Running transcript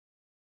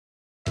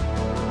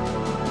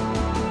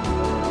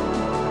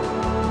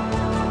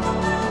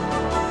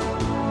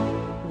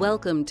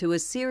Welcome to a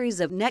series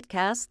of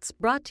netcasts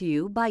brought to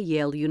you by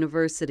Yale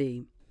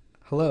University.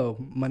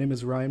 Hello, my name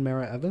is Ryan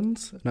Mara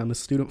Evans, and I'm a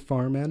student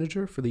farm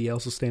manager for the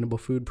Yale Sustainable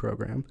Food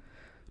Program.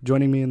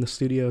 Joining me in the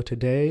studio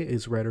today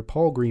is writer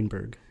Paul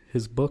Greenberg.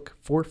 His book,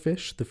 For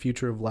Fish, The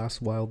Future of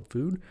Last Wild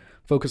Food,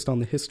 focused on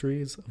the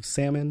histories of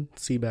salmon,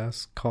 sea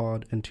bass,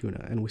 cod, and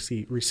tuna, and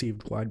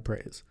received wide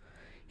praise.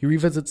 He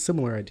revisits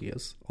similar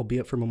ideas,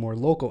 albeit from a more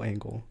local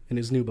angle, in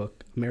his new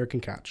book,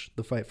 American Catch,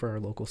 The Fight for Our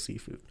Local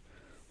Seafood.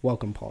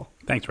 Welcome, Paul.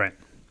 Thanks, Ryan.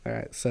 All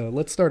right, so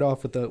let's start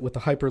off with the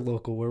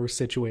hyper-local where we're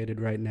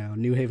situated right now,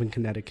 New Haven,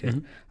 Connecticut.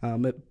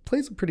 Mm-hmm. It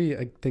plays a pretty,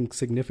 I think,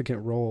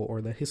 significant role,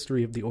 or the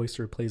history of the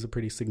oyster plays a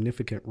pretty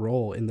significant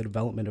role in the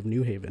development of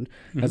New Haven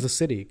as a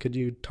city. Could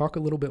you talk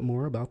a little bit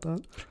more about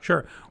that?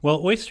 Sure.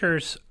 Well,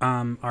 oysters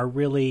are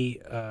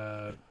really,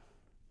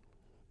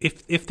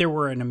 if there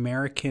were an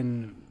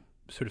American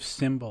sort of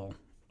symbol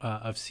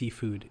of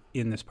seafood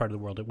in this part of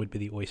the world, it would be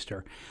the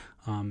oyster.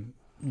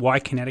 Why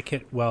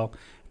Connecticut? Well,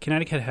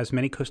 Connecticut has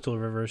many coastal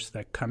rivers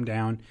that come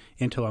down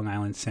into Long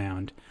Island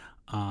Sound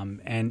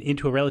and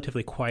into a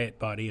relatively quiet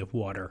body of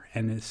water.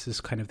 And this is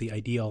kind of the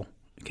ideal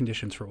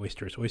conditions for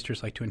oysters.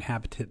 Oysters like to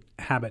inhabit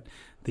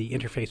the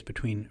interface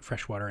between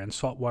freshwater and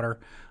saltwater.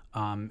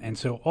 And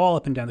so all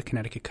up and down the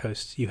Connecticut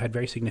coast, you had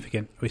very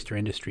significant oyster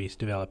industries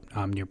develop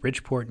near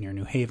Bridgeport, near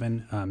New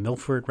Haven,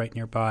 Milford right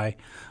nearby.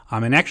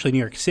 And actually New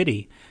York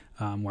City,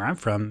 where I'm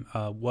from,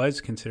 was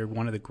considered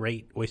one of the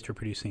great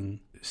oyster-producing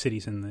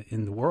cities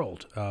in the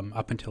world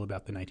up until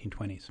about the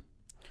 1920s.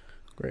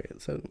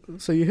 Great.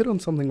 So you hit on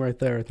something right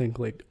there. I think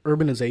like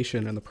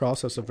urbanization and the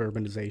process of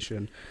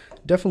urbanization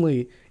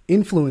definitely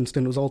influenced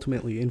and was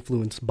ultimately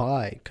influenced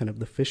by kind of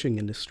the fishing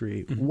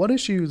industry. Mm-hmm. What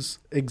issues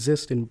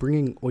exist in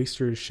bringing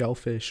oysters,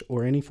 shellfish,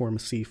 or any form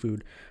of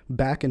seafood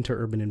back into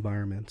urban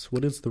environments?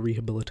 What does the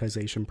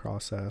rehabilitation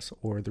process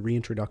or the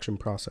reintroduction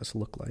process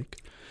look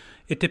like?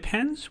 It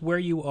depends where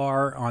you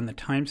are on the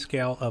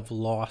timescale of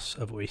loss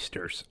of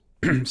oysters.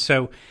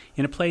 So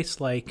in a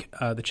place like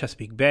the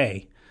Chesapeake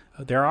Bay,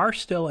 there are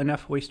still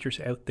enough oysters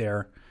out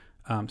there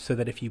so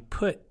that if you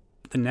put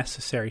the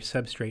necessary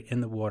substrate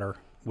in the water,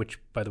 which,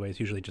 by the way, is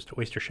usually just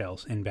oyster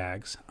shells in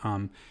bags,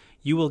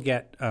 you will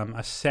get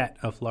a set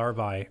of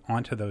larvae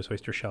onto those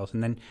oyster shells,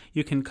 and then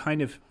you can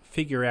kind of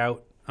figure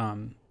out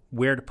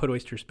where to put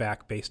oysters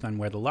back based on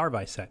where the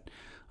larvae set.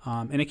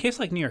 In a case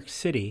like New York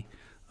City,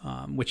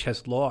 which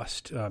has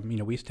lost, we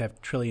used to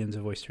have trillions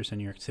of oysters in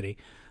New York City.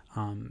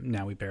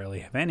 Now we barely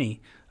have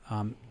any.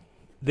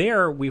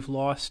 There we've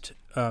lost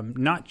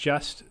not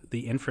just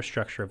the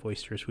infrastructure of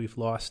oysters, we've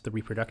lost the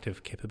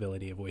reproductive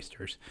capability of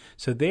oysters.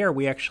 So there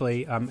we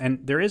actually,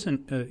 and there is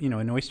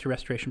an oyster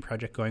restoration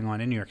project going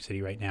on in New York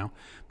City right now,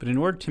 but in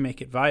order to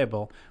make it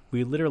viable,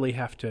 we literally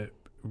have to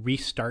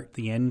restart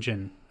the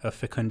engine of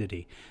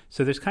fecundity.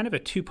 So there's kind of a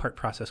two-part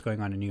process going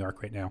on in New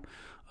York right now.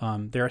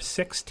 There are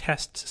 6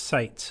 test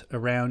sites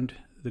around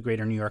the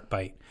greater New York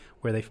Bight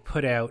where they've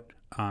put out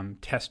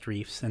test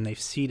reefs and they've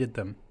seeded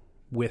them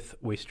with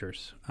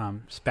oysters,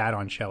 spat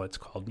on shell it's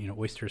called,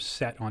 oysters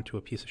set onto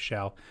a piece of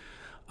shell.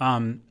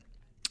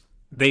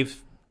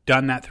 They've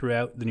done that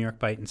throughout the New York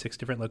Bight in 6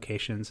 different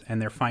locations,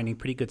 and they're finding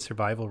pretty good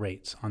survival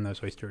rates on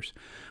those oysters.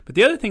 But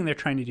the other thing they're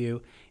trying to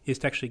do is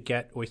to actually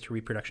get oyster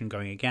reproduction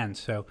going again.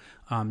 So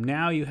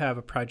now you have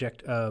a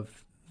project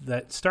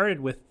that started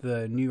with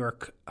the New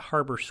York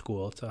Harbor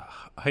School. It's a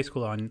high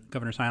school on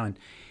Governor's Island,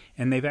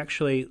 and they've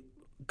actually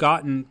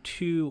gotten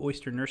 2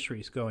 oyster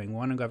nurseries going,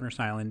 one on Governor's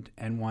Island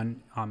and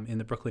one in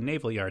the Brooklyn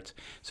Naval Yards.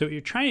 So what you're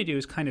trying to do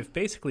is kind of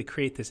basically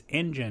create this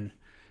engine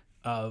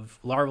of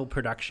larval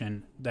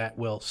production that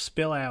will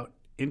spill out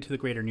into the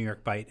greater New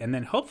York Bight. And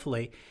then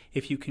hopefully,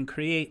 if you can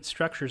create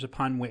structures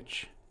upon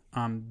which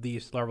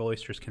these larval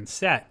oysters can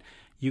set,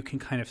 you can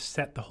kind of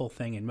set the whole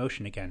thing in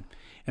motion again.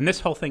 And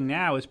this whole thing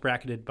now is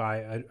bracketed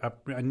by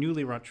a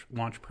newly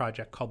launched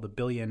project called the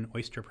Billion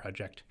Oyster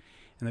Project.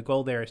 And the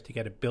goal there is to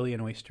get 1 billion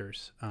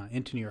oysters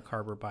into New York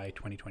Harbor by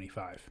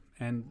 2025.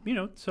 And,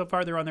 so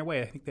far they're on their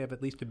way. I think they have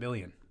at least 1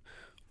 billion.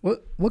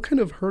 What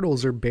kind of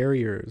hurdles or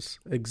barriers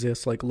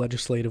exist, like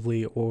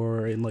legislatively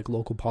or in like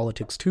local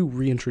politics, to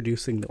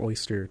reintroducing the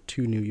oyster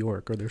to New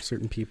York? Are there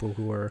certain people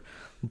who are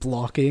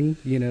blocking,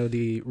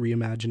 the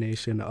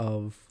reimagination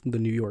of the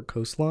New York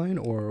coastline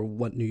or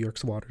what New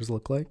York's waters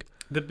look like?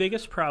 The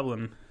biggest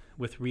problem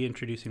with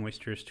reintroducing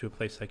oysters to a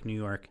place like New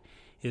York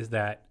is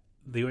that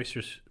the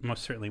oysters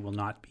most certainly will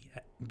not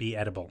be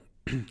edible.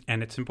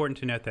 And it's important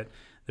to note that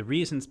the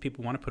reasons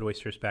people want to put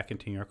oysters back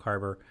into New York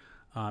Harbor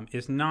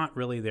is not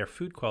really their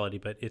food quality,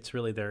 but it's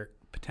really their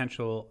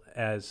potential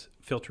as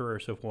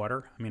filterers of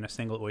water. I mean, a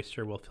single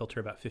oyster will filter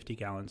about 50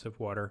 gallons of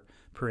water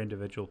per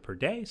individual per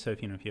day. So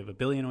if you have 1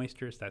 billion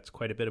oysters, that's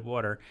quite a bit of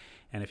water.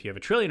 And if you have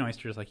 1 trillion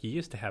oysters like you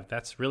used to have,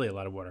 that's really a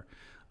lot of water.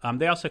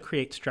 They also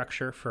create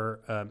structure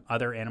for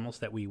other animals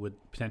that we would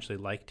potentially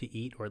like to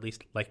eat, or at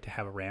least like to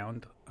have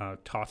around.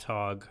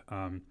 Tautog,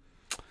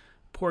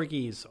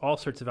 porgies, all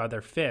sorts of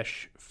other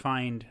fish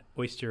find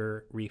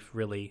oyster reef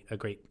really a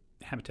great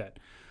habitat.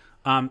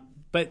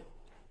 But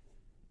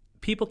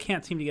people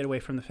can't seem to get away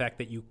from the fact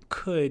that you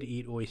could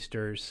eat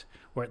oysters,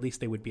 or at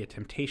least they would be a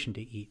temptation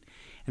to eat.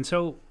 And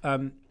so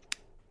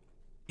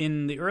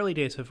in the early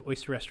days of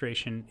oyster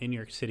restoration in New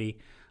York City,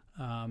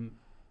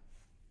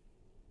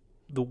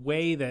 the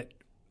way that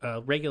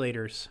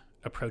regulators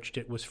approached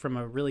it was from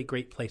a really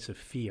great place of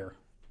fear.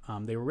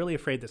 They were really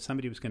afraid that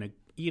somebody was going to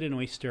eat an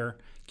oyster,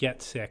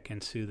 get sick,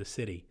 and sue the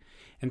city.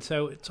 And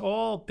so it's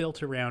all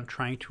built around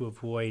trying to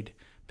avoid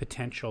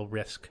potential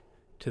risk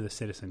to the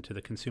citizen, to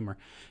the consumer.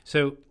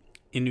 So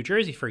in New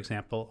Jersey, for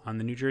example, on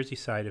the New Jersey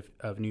side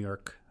of New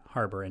York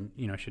Harbor, and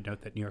I should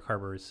note that New York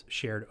Harbor is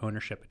shared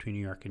ownership between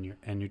New York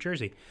and New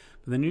Jersey.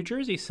 But the New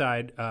Jersey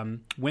side,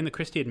 when the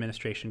Christie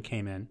administration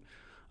came in,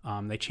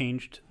 they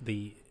changed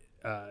the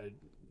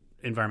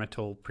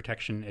Environmental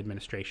Protection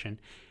Administration,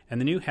 and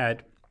the new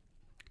head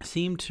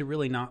seemed to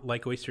really not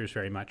like oysters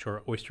very much,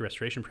 or oyster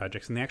restoration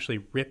projects, and they actually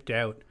ripped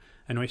out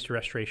an oyster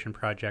restoration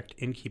project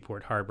in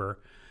Keyport Harbor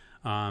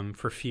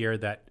for fear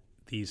that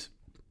these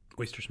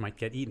oysters might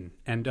get eaten.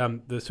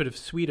 And the sort of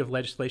suite of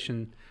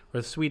legislation,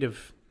 or the suite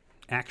of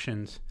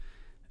actions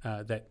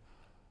that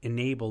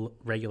enable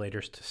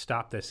regulators to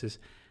stop this is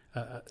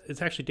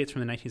it actually dates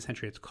from the 19th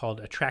century. It's called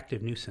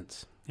attractive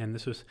nuisance. And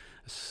this was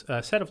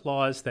a set of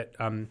laws that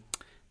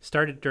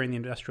started during the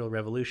Industrial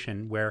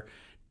Revolution, where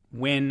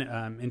when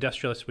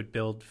industrialists would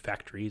build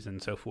factories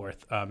and so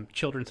forth,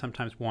 children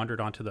sometimes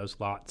wandered onto those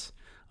lots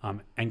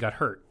and got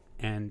hurt.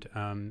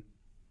 And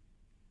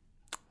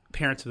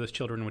parents of those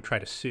children would try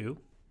to sue,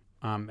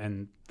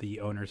 and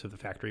the owners of the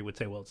factory would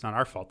say, well, it's not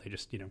our fault.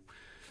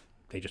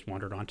 They just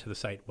wandered onto the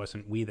site. It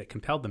wasn't we that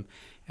compelled them.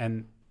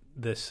 And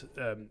this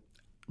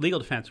legal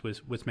defense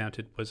was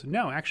mounted was,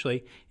 no,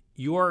 actually,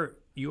 your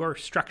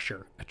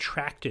structure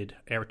attracted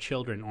our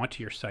children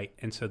onto your site,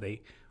 and so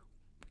they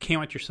came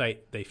onto your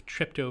site, they've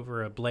tripped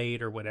over a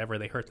blade or whatever,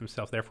 they hurt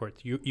themselves, therefore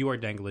you are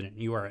negligent,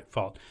 you are at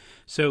fault.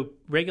 So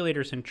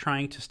regulators, in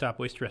trying to stop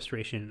oyster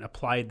restoration,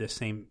 applied this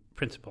same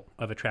principle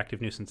of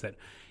attractive nuisance, that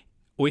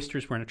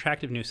oysters were an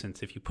attractive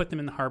nuisance. If you put them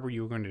in the harbor,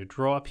 you were going to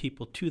draw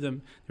people to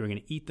them, they were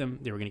going to eat them,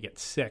 they were going to get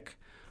sick.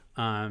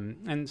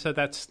 And so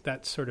that's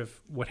sort of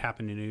what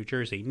happened in New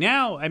Jersey.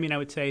 Now, I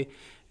would say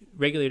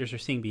regulators are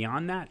seeing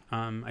beyond that.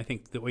 I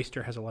think the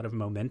oyster has a lot of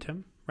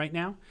momentum right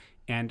now.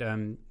 And,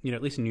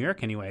 at least in New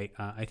York anyway,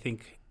 I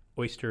think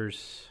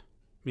oysters,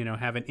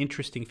 have an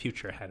interesting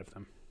future ahead of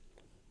them.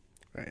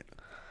 Right.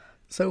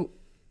 So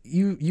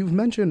you've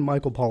mentioned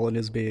Michael Pollan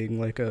as being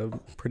like a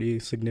pretty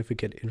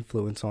significant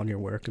influence on your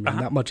work.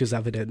 That much is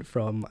evident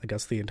from, I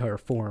guess, the entire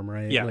form,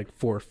 right? Yeah. Like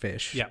 4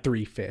 fish, yeah.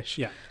 3 fish.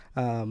 Yeah.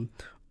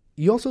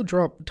 You also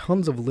drop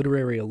tons of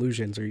literary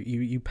allusions, or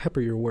you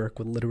pepper your work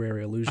with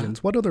literary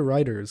allusions. What other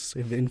writers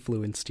have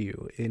influenced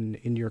you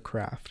in your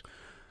craft?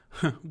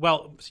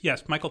 Well,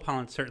 yes, Michael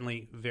Pollan's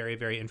certainly very,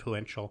 very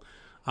influential.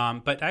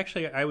 But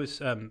actually, I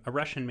was a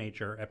Russian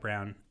major at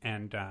Brown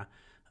and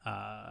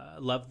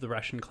loved the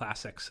Russian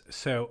classics.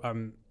 So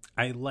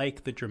I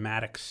like the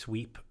dramatic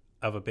sweep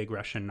of a big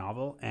Russian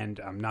novel, and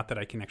not that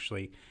I can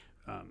actually,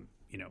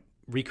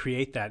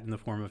 recreate that in the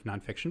form of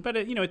nonfiction, but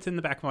it's in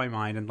the back of my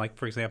mind. And like,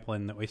 for example,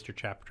 in the oyster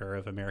chapter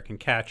of American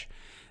Catch,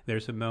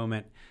 there's a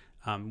moment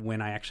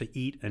when I actually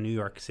eat a New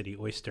York City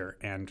oyster,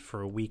 and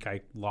for a week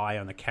I lie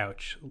on the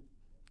couch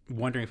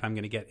wondering if I'm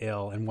going to get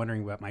ill and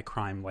wondering about my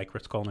crime, like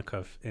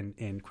Raskolnikov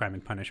in Crime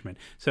and Punishment.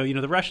 So,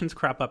 the Russians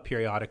crop up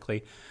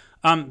periodically.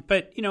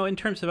 But, in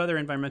terms of other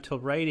environmental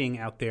writing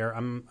out there,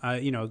 I'm,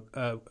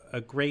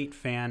 a great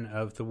fan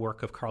of the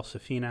work of Carl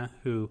Safina,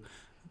 who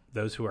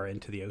those who are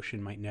into the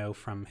ocean might know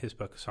from his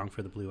book, A Song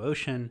for the Blue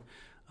Ocean,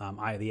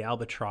 Eye of the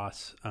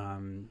Albatross,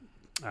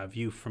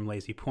 View from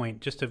Lazy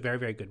Point, just a very,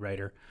 very good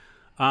writer.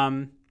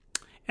 And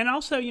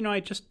also,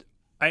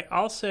 I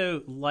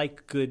also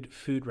like good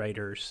food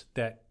writers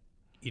that,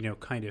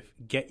 kind of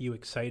get you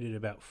excited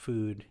about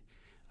food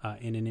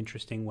in an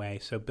interesting way.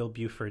 So Bill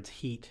Buford's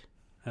Heat,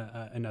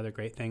 another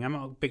great thing. I'm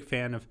a big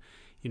fan of,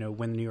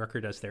 when the New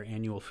Yorker does their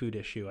annual food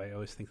issue, I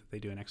always think that they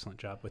do an excellent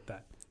job with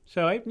that.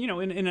 So,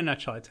 in a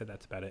nutshell, I'd say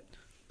that's about it.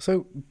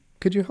 So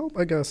could you help,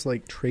 I guess,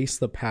 trace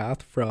the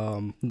path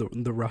from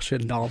the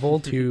Russian novel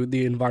to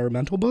the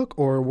environmental book?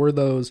 Or were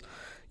those,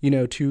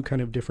 two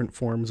kind of different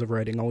forms of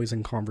writing always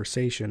in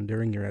conversation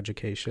during your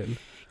education?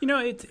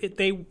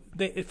 They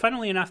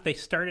funnily enough, they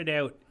started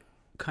out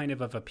kind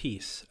of a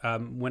piece.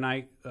 When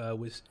I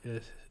was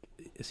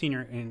a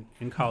senior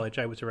in college,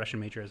 I was a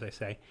Russian major, as I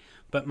say,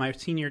 but my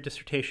senior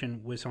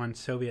dissertation was on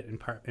Soviet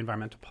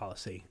environmental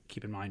policy.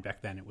 Keep in mind,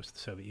 back then it was the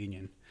Soviet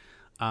Union.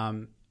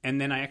 And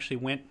then I actually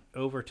went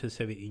over to the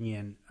Soviet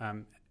Union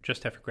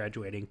just after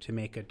graduating to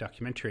make a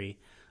documentary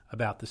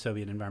about the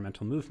Soviet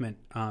environmental movement.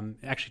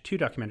 Actually, 2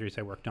 documentaries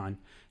I worked on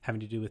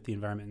having to do with the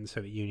environment in the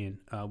Soviet Union,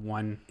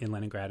 one in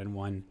Leningrad and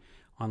one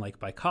on Lake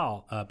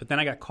Baikal. But then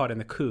I got caught in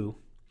the coup,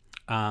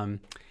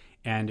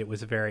 and it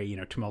was a very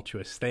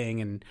tumultuous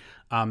thing. And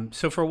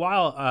so for a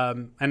while,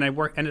 and I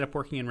ended up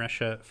working in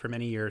Russia for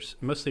many years,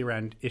 mostly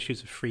around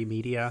issues of free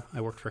media. I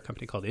worked for a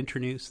company called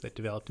Internews that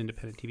developed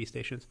independent TV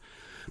stations.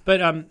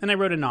 But and I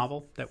wrote a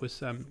novel that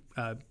was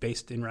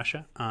based in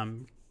Russia.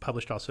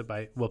 published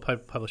by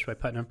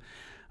Putnam.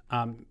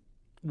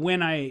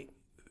 When I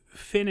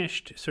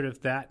finished sort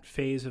of that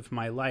phase of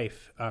my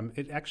life,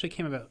 it actually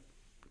came about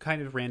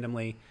kind of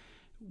randomly.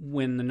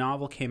 When the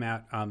novel came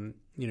out,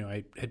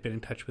 I had been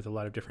in touch with a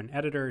lot of different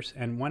editors,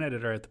 and one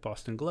editor at the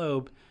Boston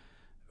Globe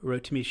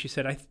wrote to me. She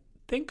said, I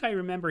think I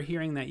remember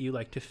hearing that you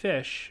like to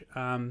fish.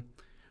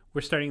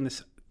 We're starting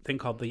this thing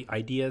called the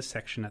Ideas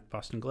section at the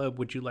Boston Globe.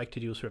 Would you like to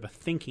do sort of a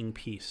thinking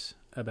piece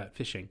about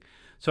fishing?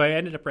 So I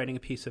ended up writing a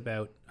piece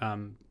about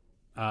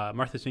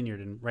Martha's Vineyard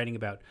and writing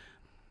about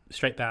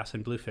striped bass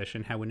and bluefish,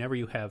 and how whenever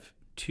you have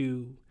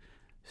two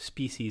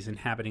species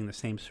inhabiting the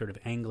same sort of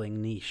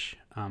angling niche,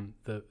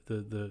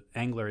 the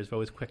angler is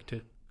always quick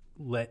to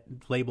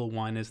label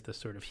one as the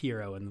sort of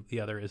hero and the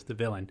other as the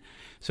villain.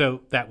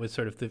 So that was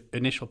sort of the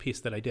initial piece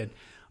that I did.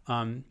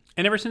 And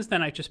ever since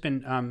then, I've just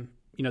been,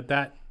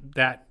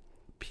 that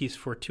piece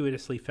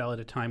fortuitously fell at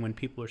a time when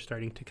people are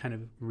starting to kind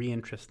of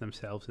reinterest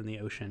themselves in the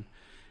ocean.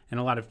 And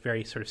a lot of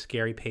very sort of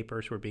scary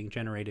papers were being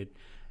generated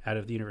out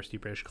of the University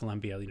of British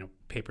Columbia,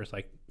 papers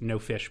like No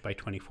Fish by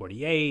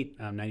 2048,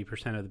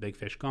 90% of the big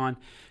fish gone.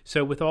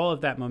 So with all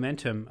of that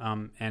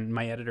momentum and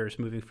my editors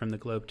moving from the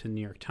Globe to the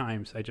New York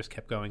Times, I just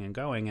kept going and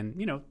going.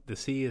 And, the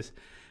sea is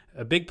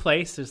a big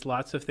place. There's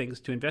lots of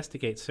things to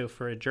investigate. So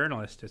for a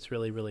journalist, it's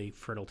really, really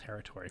fertile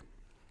territory.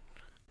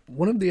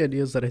 One of the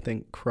ideas that I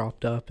think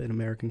cropped up in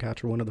American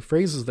Catch, or one of the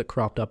phrases that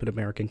cropped up in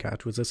American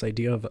Catch, was this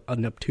idea of a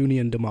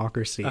Neptunian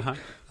democracy.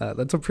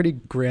 That's a pretty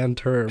grand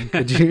term.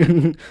 Could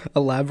you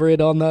elaborate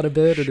on that a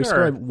bit, or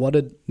describe what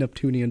a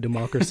Neptunian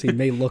democracy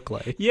may look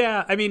like?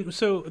 Yeah, I mean,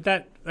 so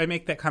that I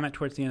make that comment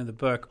towards the end of the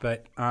book,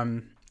 but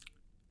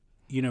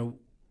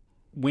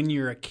when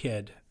you're a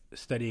kid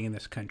studying in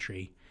this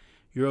country,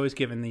 you're always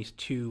given these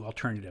two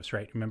alternatives,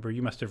 right? Remember,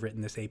 you must have written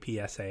this AP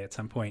essay at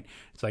some point.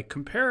 It's like,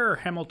 compare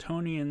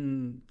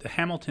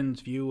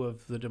Hamilton's view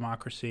of the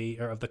democracy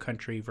or of the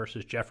country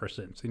versus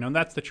Jefferson's. And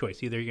that's the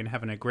choice. Either you're going to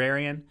have an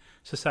agrarian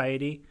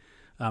society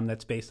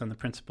that's based on the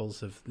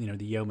principles of,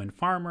 the yeoman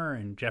farmer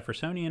and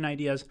Jeffersonian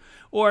ideas,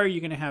 or you're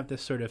going to have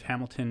this sort of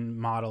Hamilton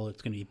model.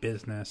 It's going to be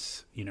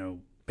business,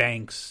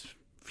 banks,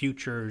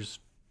 futures,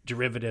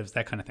 derivatives,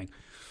 that kind of thing.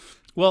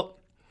 Well,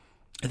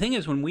 the thing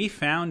is, when we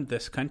found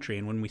this country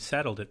and when we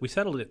settled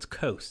its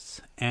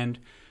coasts, and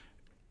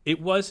it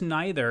was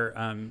neither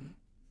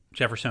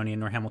Jeffersonian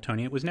nor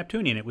Hamiltonian. It was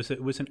Neptunian. It was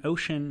an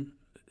ocean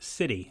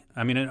city.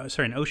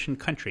 An ocean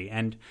country,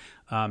 and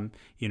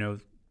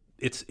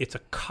it's a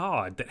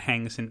cod that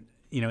hangs in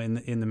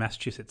the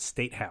Massachusetts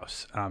State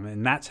House,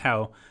 and that's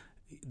how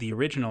the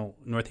original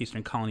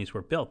northeastern colonies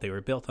were built. They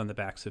were built on the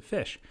backs of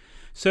fish.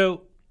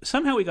 So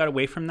somehow we got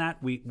away from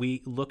that.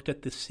 We looked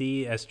at the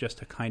sea as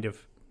just a kind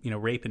of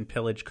rape and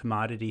pillage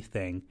commodity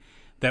thing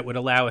that would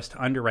allow us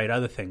to underwrite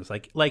other things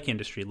like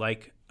industry,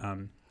 like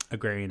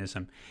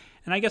agrarianism.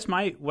 And I guess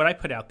what I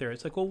put out there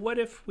is like, well, what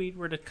if we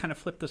were to kind of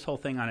flip this whole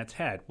thing on its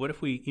head? What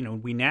if we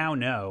now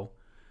know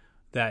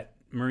that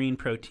marine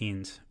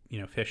proteins,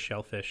 fish,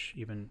 shellfish,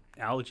 even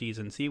algae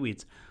and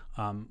seaweeds,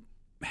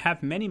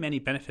 have many, many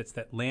benefits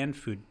that land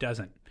food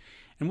doesn't.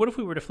 And what if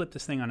we were to flip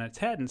this thing on its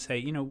head and say,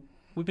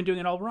 we've been doing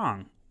it all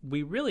wrong.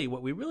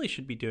 What we really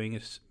should be doing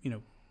is,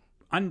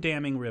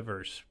 undamming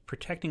rivers,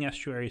 protecting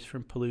estuaries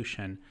from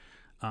pollution,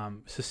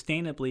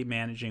 sustainably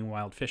managing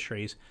wild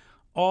fisheries,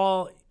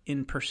 all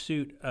in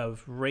pursuit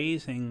of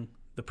raising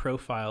the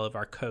profile of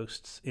our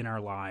coasts in our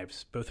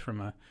lives, both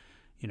from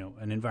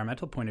an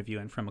environmental point of view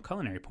and from a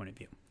culinary point of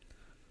view.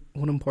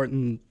 One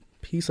important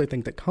piece I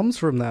think that comes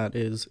from that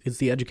is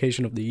the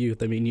education of the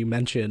youth. I mean, you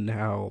mentioned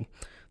how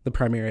the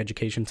primary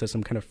education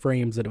system kind of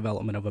frames the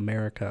development of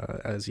America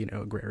as,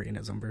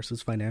 agrarianism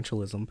versus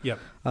financialism. Yeah.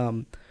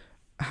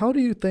 How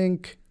do you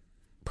think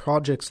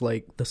projects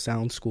like the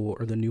Sound School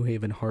or the New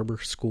Haven Harbor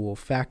School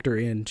factor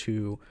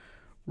into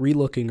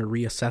relooking or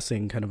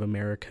reassessing kind of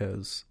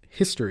America's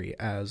history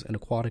as an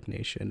aquatic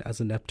nation, as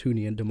a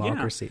Neptunian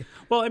democracy? Yeah.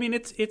 Well, I mean,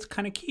 it's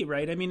kind of key,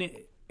 right? I mean,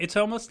 it's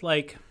almost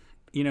like,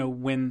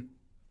 when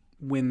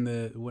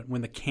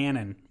the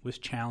canon was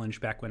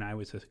challenged back when I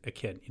was a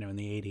kid, in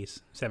the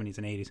 80s, 70s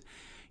and 80s,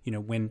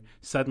 when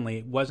suddenly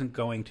it wasn't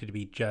going to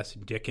be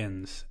just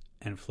Dickens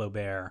and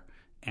Flaubert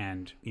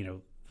and,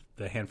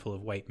 the handful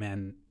of white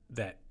men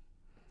that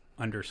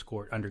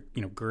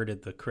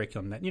girded the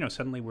curriculum, that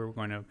suddenly we were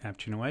going to have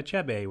Chinua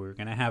Achebe, we were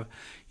going to have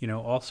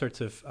all sorts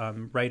of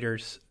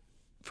writers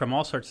from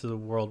all sorts of the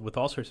world with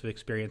all sorts of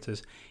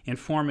experiences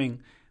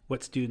informing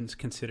what students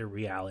consider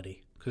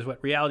reality, because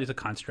what reality is a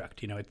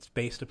construct. It's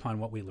based upon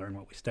what we learn,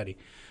 what we study.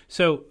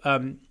 So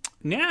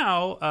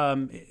now,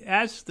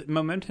 as the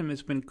momentum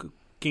has been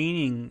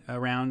gaining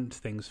around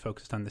things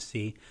focused on the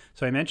sea,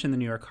 so I mentioned the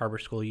New York Harbor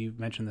School, you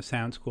mentioned the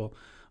Sound School.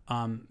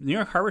 New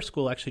York Harbor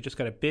School actually just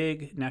got a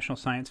big National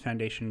Science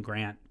Foundation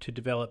grant to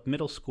develop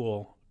middle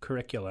school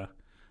curricula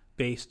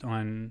based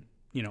on,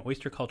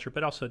 oyster culture,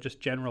 but also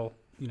just general,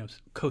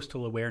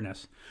 coastal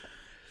awareness.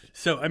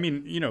 So, I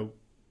mean,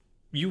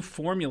 you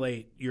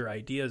formulate your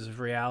ideas of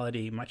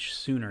reality much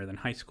sooner than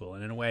high school.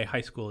 And in a way, high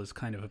school is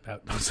kind of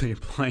about mostly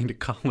applying to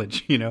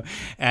college,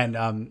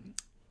 and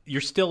you're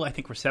still, I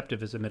think,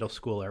 receptive as a middle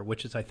schooler,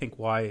 which is, I think,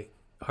 why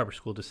Harbor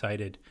School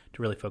decided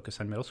to really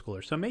focus on middle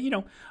schoolers.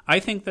 So, I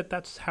think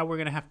that's how we're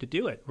going to have to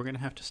do it. We're going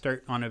to have to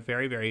start on a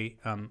very, very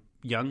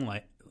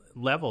young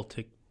level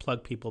to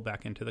plug people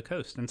back into the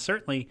coast. And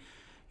certainly,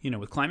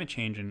 with climate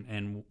change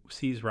and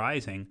seas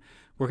rising,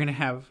 we're going to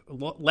have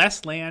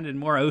less land and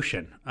more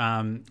ocean.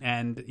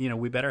 And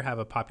we better have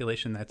a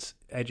population that's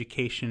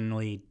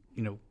educationally,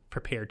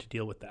 prepared to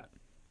deal with that.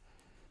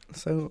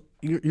 So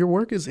your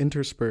work is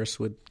interspersed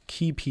with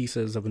key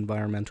pieces of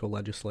environmental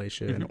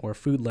legislation or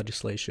food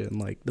legislation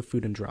like the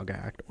Food and Drug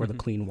Act or the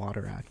Clean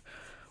Water Act.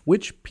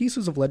 Which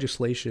pieces of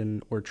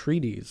legislation or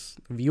treaties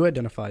have you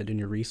identified in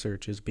your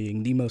research as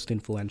being the most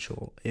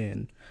influential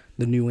in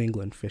the New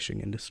England fishing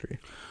industry?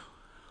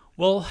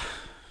 Well,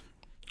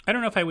 I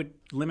don't know if I would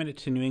limit it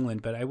to New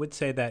England, but I would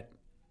say that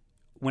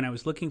when I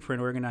was looking for an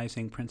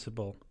organizing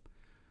principle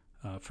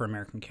for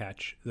American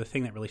Catch, the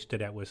thing that really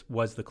stood out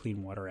was the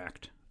Clean Water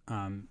Act.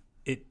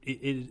 It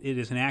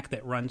is an act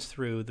that runs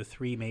through the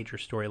three major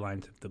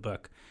storylines of the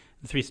book.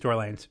 The three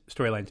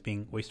storylines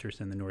being oysters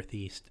in the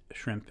Northeast,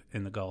 shrimp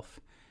in the Gulf,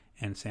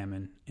 and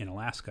salmon in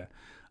Alaska.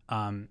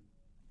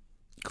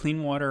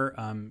 Clean Water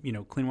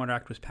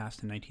Act was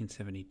passed in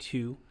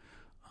 1972,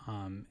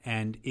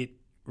 and it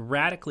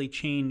radically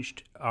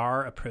changed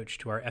our approach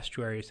to our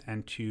estuaries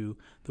and to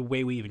the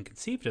way we even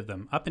conceived of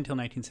them. Up until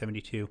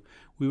 1972,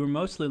 we were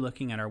mostly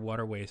looking at our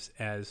waterways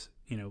as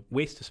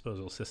waste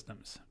disposal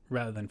systems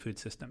rather than food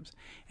systems.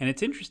 And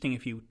it's interesting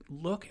if you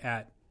look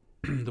at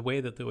the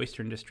way that the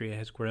oyster industry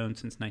has grown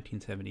since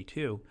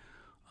 1972.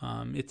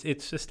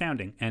 It's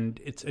astounding, and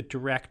it's a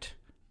direct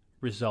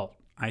result,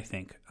 I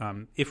think.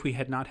 If we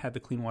had not had the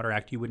Clean Water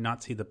Act, you would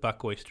not see the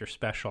buck oyster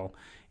special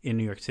in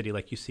New York City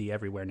like you see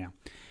everywhere now.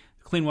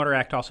 The Clean Water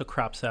Act also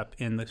crops up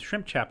in the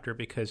shrimp chapter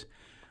because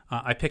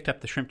I picked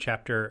up the shrimp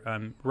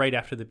chapter right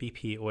after the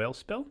BP oil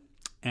spill,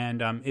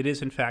 and it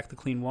is, in fact, the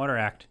Clean Water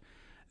Act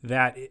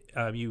that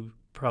you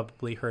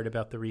probably heard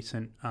about the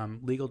recent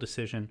legal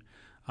decision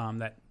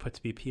that puts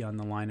BP on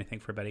the line, I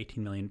think, for about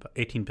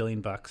 $18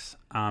 billion bucks.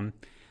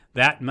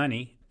 That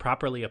money,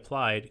 properly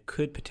applied,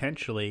 could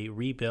potentially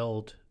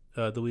rebuild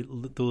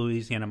the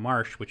Louisiana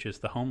marsh, which is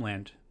the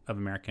homeland of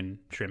American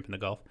shrimp in the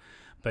Gulf,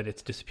 but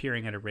it's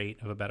disappearing at a rate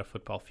of about a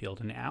football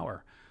field an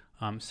hour.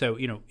 So,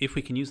 if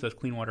we can use those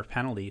clean water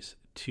penalties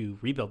to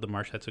rebuild the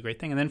marsh, that's a great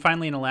thing. And then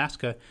finally in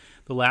Alaska,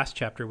 the last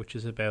chapter, which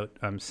is about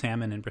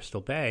salmon in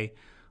Bristol Bay,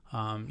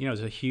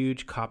 there's a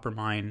huge copper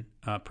mine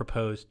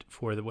proposed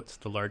for what's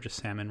the largest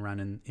salmon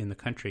run in the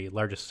country,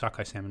 largest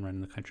sockeye salmon run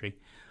in the country.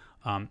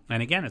 And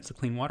again, it's the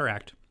Clean Water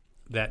Act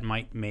that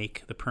might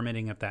make the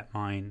permitting of that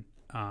mine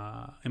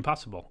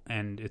impossible.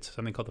 And it's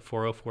something called the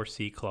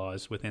 404C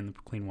clause within the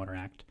Clean Water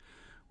Act,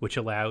 which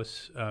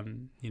allows,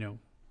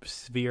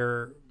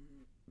 severe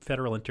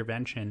federal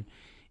intervention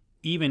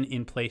even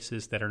in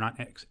places that are not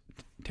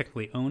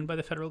technically owned by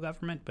the federal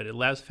government, but it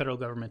allows the federal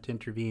government to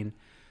intervene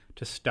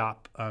to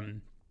stop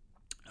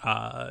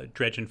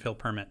dredge and fill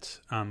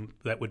permits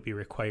that would be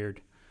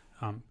required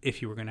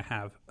if you were going to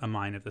have a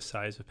mine of the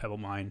size of Pebble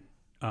Mine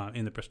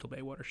in the Bristol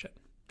Bay watershed.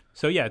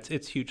 So yeah,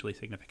 it's hugely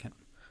significant.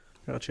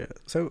 Gotcha.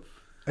 So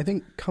I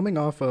think coming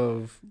off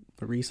of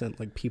the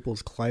recent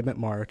People's Climate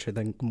March, I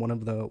think one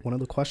of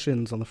the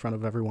questions on the front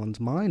of everyone's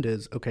mind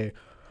is, okay,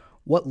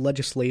 what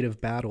legislative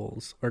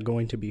battles are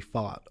going to be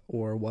fought,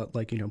 or what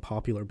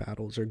popular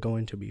battles are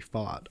going to be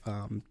fought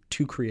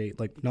to create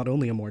not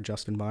only a more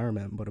just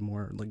environment, but a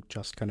more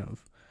just kind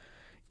of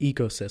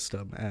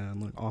ecosystem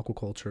and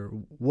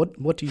aquaculture.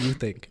 What do you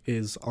think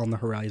is on the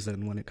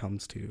horizon when it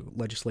comes to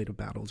legislative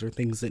battles or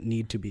things that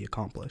need to be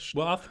accomplished?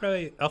 Well, I'll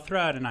throw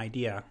out an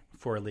idea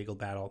for a legal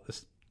battle.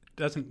 This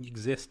doesn't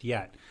exist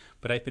yet,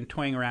 but I've been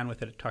toying around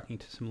with it, talking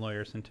to some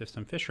lawyers and to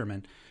some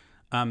fishermen.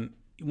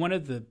 One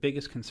of the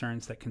biggest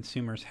concerns that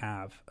consumers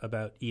have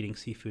about eating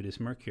seafood is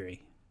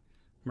mercury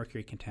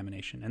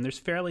contamination. And there's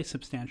fairly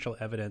substantial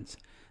evidence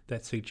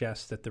that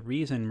suggests that the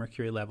reason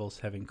mercury levels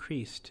have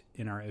increased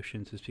in our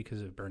oceans is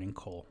because of burning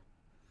coal.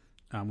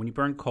 When you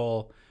burn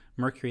coal,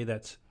 mercury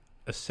that's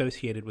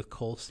associated with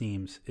coal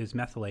seams is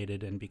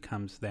methylated and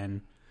becomes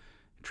then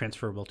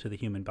transferable to the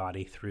human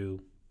body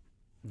through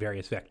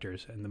various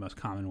vectors, and the most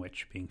common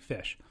which being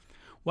fish.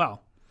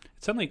 Well,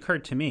 it suddenly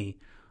occurred to me,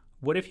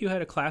 what if you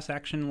had a class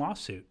action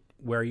lawsuit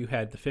where you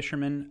had the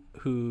fishermen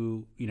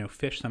who,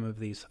 fish some of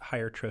these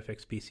higher trophic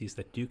species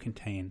that do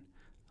contain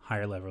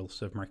higher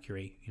levels of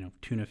mercury,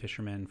 tuna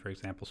fishermen, for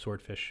example,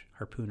 swordfish,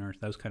 harpooners,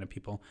 those kind of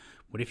people.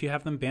 What if you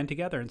have them band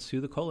together and sue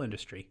the coal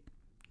industry?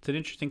 It's an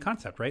interesting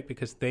concept, right?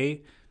 Because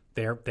they've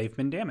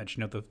been damaged.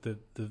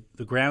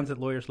 The grounds that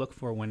lawyers look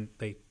for when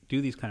they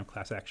do these kind of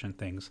class action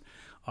things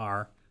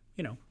are,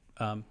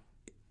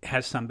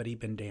 has somebody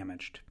been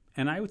damaged?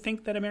 And I would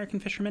think that American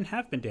fishermen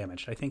have been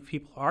damaged. I think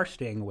people are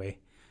staying away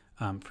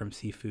from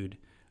seafood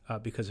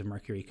because of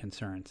mercury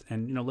concerns.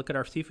 And, look at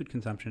our seafood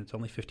consumption. It's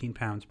only 15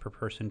 pounds per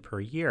person per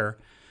year,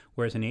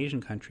 whereas in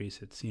Asian countries,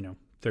 it's,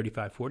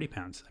 35, 40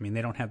 pounds. I mean,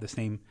 they don't have the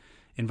same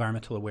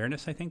environmental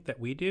awareness, I think, that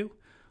we do.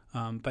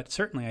 But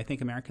certainly, I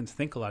think Americans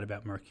think a lot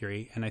about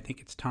mercury, and I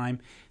think it's time.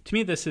 To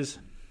me, this is,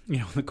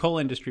 the coal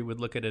industry would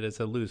look at it as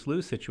a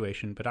lose-lose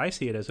situation, but I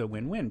see it as a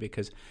win-win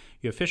because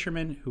you have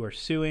fishermen who are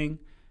suing,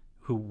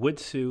 who would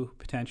sue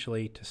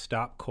potentially to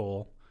stop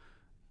coal,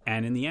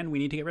 and in the end, we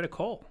need to get rid of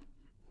coal,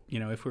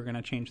 if we're going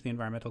to change the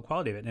environmental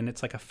quality of it. And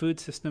it's like a food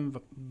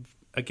system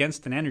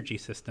against an energy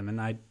system, and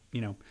at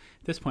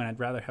this point, I'd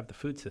rather have the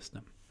food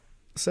system.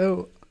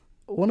 So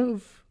one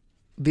of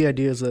the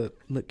ideas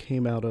that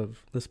came out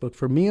of this book,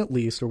 for me at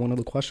least, or one of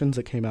the questions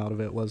that came out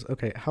of it was,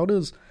 okay, how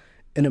does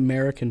an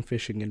American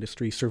fishing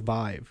industry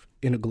survive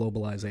in a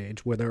globalized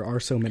age where there are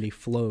so many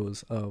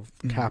flows of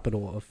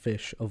capital, of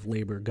fish, of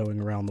labor going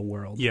around the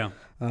world? Yeah.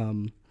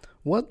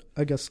 What,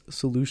 I guess,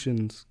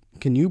 solutions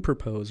can you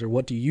propose, or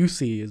what do you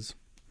see as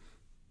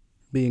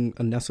being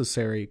a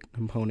necessary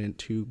component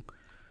to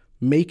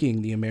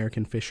making the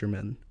American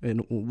fishermen, in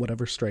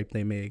whatever stripe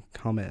they may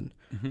come in,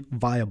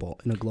 viable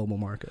in a global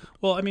market?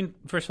 Well,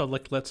 first of all,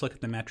 let's look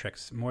at the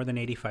metrics. More than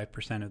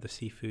 85% of the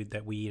seafood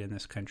that we eat in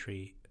this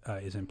country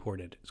is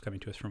imported. It's coming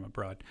to us from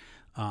abroad.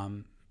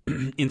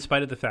 In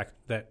spite of the fact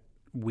that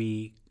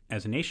we,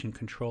 as a nation,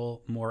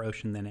 control more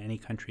ocean than any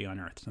country on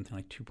Earth, something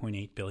like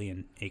 2.8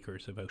 billion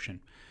acres of ocean.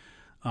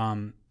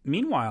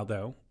 Meanwhile,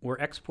 though, we're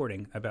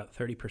exporting about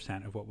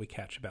 30% of what we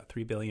catch, about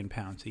 3 billion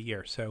pounds a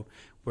year. So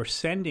we're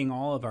sending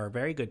all of our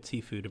very good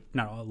seafood,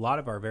 not a lot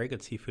of our very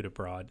good seafood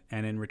abroad,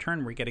 and in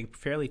return, we're getting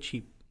fairly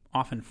cheap,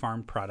 often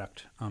farmed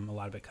product, a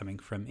lot of it coming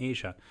from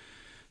Asia.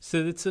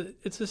 So it's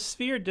a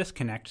severe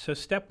disconnect. So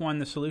step one,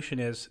 the solution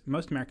is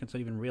most Americans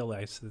don't even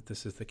realize that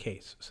this is the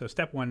case. So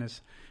step one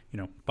is,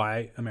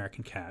 buy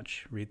American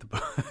Catch, read the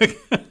book.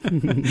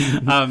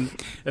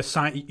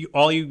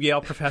 All you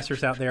Yale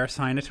professors out there,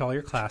 assign it to all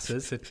your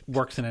classes. It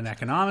works in an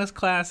economics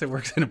class. It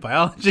works in a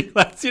biology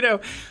class. I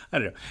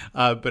don't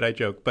know, but I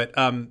joke. But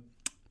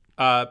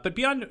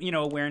beyond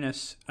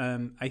awareness,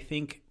 I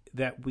think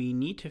that we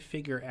need to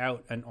figure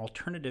out an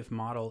alternative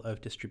model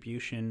of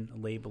distribution,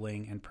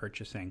 labeling, and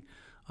purchasing.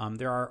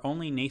 There are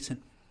only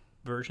nascent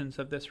versions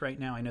of this right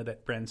now. I know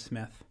that Bren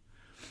Smith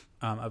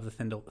of the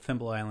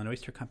Thimble Island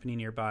Oyster Company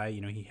nearby,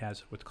 he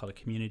has what's called a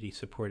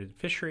community-supported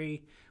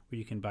fishery where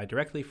you can buy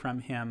directly from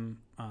him.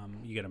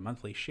 You get a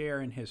monthly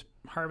share in his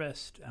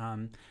harvest.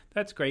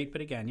 That's great, but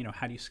again,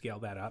 how do you scale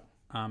that up?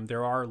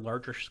 There are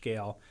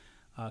larger-scale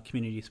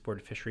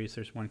community-supported fisheries.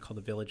 There's one called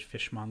the Village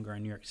Fishmonger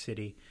in New York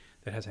City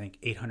that has, I think,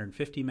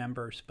 850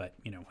 members, but,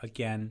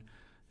 again,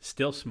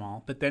 still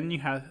small. But then you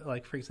have,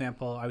 for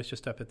example, I was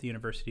just up at the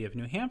University of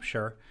New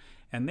Hampshire,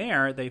 and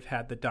there they've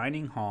had the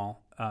dining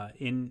hall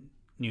in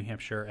New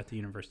Hampshire at the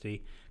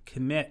university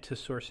commit to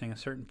sourcing a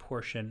certain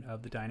portion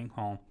of the dining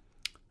hall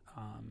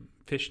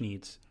fish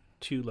needs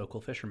to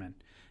local fishermen.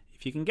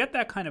 If you can get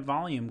that kind of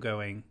volume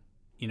going,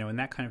 and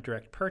that kind of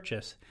direct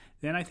purchase,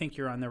 then I think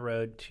you're on the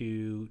road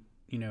to,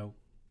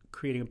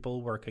 creating a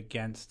bulwark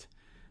against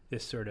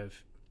this sort of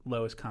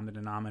lowest common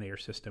denominator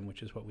system,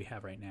 which is what we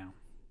have right now.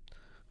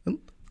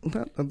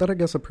 That I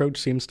guess, approach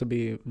seems to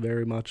be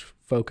very much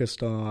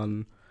focused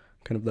on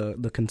kind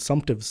of the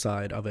consumptive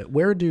side of it.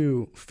 Where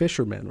do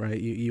fishermen, right?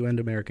 You end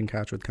American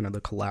Catch with kind of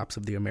the collapse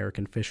of the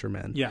American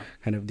fishermen. Yeah.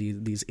 Kind of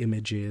these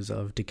images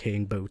of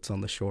decaying boats on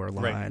the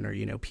shoreline,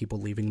 right, or, people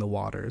leaving the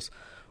waters.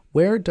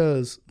 Where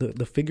does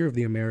the figure of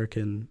the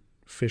American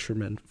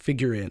fishermen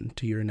figure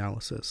into your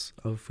analysis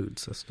of food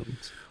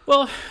systems?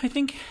 Well, I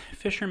think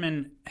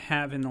fishermen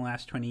have in the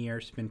last 20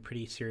 years been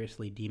pretty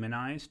seriously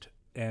demonized.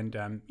 And,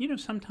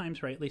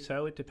 sometimes rightly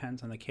so. It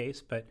depends on the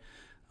case. But,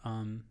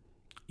 by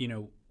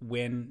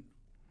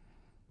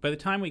the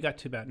time we got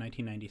to about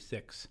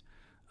 1996,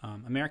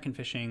 American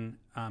fishing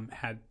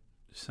had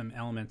some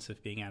elements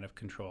of being out of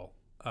control.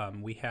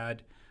 We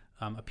had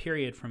a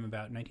period from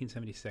about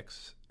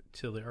 1976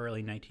 till the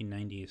early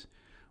 1990s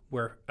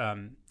where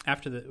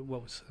after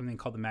what was something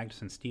called the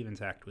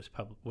Magnuson-Stevens Act was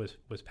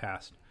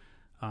passed,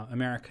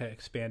 America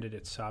expanded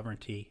its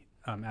sovereignty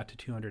out to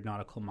 200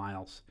 nautical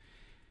miles.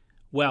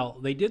 Well,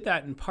 they did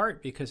that in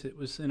part because it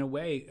was, in a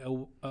way,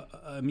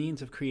 a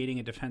means of creating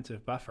a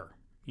defensive buffer.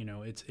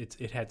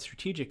 It had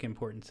strategic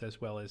importance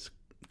as well as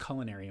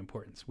culinary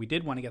importance. We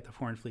did want to get the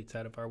foreign fleets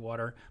out of our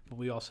water, but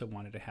we also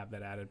wanted to have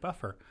that added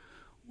buffer.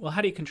 Well,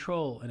 how do you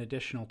control an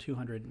additional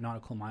 200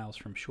 nautical miles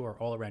from shore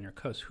all around your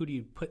coast? Who do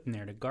you put in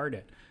there to guard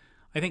it?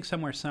 I think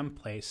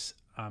someplace,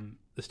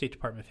 the State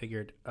Department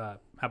figured, how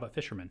about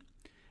fishermen?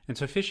 And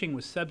so fishing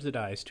was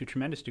subsidized to a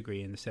tremendous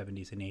degree in the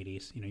 70s and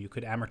 80s. You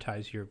could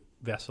amortize your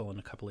vessel in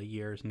a couple of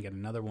years and get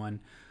another one.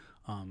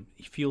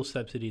 Fuel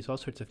subsidies, all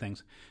sorts of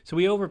things. So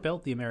we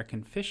overbuilt the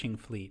American fishing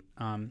fleet.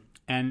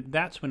 And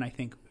that's when I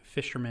think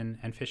fishermen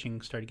and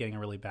fishing started getting a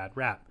really bad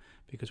rap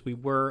because we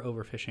were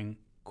overfishing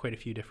quite a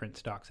few different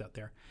stocks out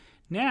there.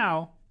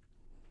 Now,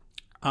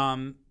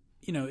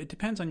 it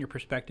depends on your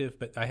perspective,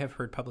 but I have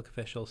heard public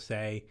officials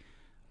say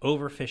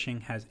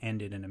overfishing has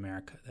ended in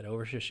America, that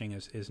overfishing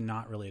is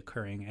not really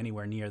occurring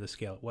anywhere near the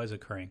scale it was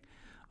occurring.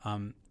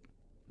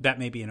 That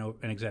may be an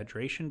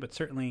exaggeration, but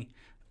certainly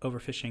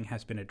overfishing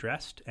has been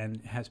addressed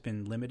and has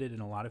been limited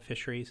in a lot of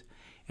fisheries.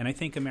 And I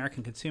think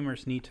American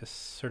consumers need to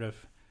sort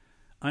of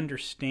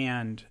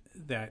understand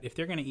that if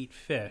they're going to eat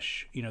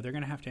fish, they're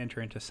going to have to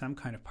enter into some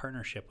kind of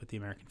partnership with the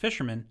American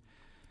fishermen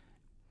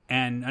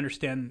and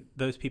understand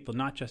those people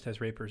not just as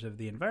rapers of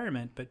the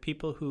environment, but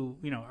people who,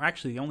 are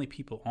actually the only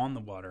people on the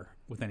water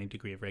with any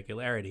degree of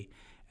regularity.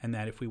 And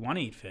that if we want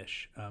to eat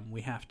fish,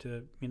 we have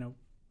to,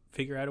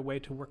 figure out a way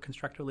to work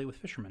constructively with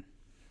fishermen.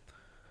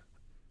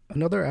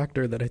 Another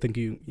actor that I think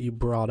you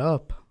brought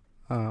up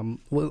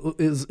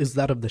is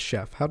that of the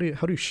chef. How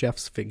do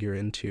chefs figure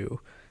into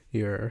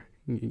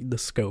the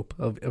scope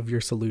of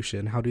your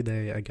solution? How do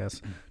they, I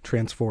guess,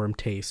 transform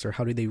taste, or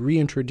how do they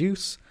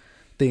reintroduce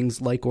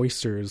things like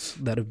oysters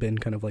that have been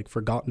kind of like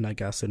forgotten, I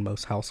guess, in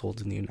most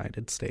households in the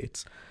United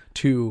States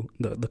to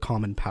the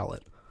common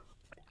palate?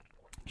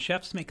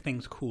 Chefs make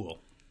things cool.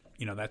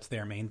 That's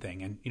their main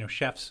thing. And,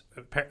 chefs,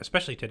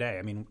 especially today,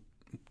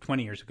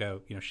 20 years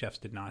ago, chefs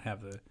did not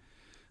have the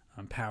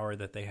power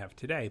that they have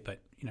today. But,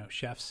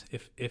 chefs,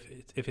 if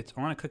it's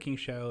on a cooking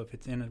show, if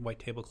it's in a white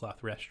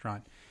tablecloth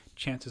restaurant,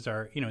 chances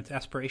are, it's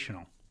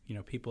aspirational.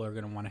 People are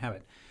going to want to have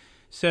it.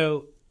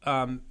 So,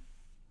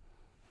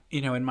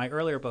 in my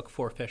earlier book,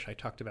 Four Fish, I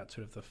talked about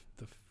sort of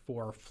the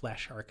four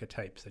flesh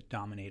archetypes that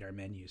dominate our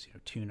menus,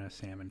 tuna,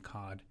 salmon,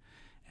 cod,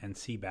 and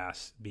sea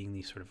bass being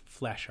these sort of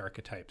flesh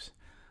archetypes.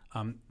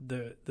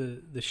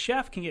 The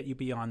chef can get you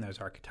beyond those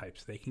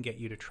archetypes. They can get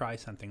you to try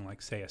something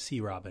like, say, a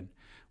sea robin,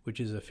 which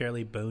is a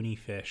fairly bony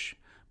fish,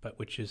 but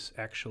which is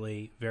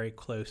actually very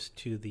close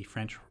to the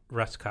French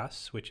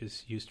rascasse, which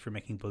is used for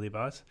making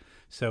bouillabaisse.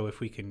 So if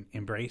we can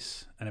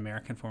embrace an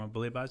American form of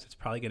bouillabaisse, it's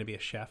probably going to be a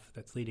chef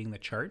that's leading the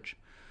charge.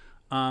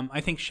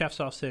 I think chefs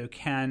also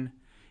can,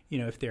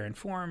 if they're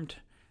informed,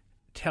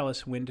 tell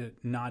us when to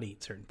not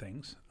eat certain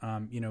things.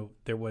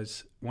 There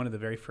was one of the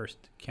very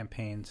first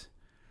campaigns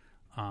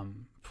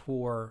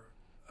for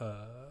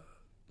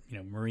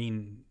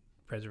marine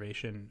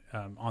preservation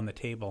on the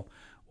table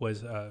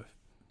was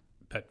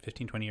about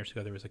 15, 20 years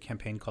ago. There was a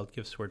campaign called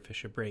Give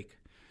Swordfish a Break,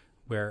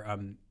 where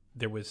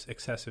there was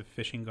excessive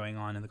fishing going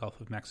on in the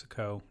Gulf of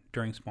Mexico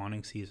during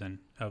spawning season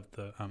of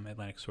the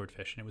Atlantic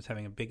swordfish, and it was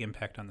having a big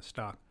impact on the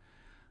stock.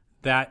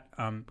 That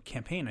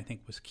campaign, I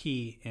think, was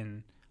key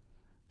in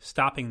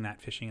stopping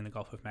that fishing in the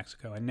Gulf of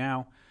Mexico. And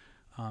now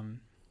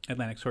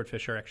Atlantic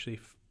swordfish are actually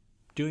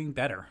doing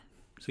better,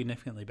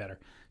 significantly better.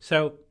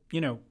 So,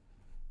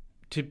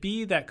 to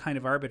be that kind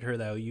of arbiter,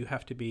 though, you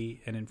have to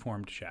be an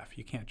informed chef.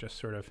 You can't just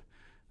sort of,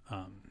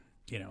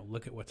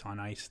 look at what's on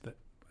ice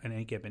on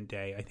any given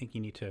day. I think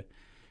you need to,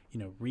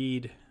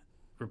 read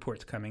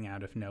reports coming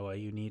out of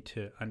NOAA. You need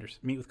to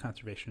meet with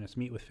conservationists,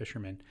 meet with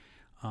fishermen,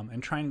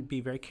 and try and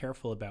be very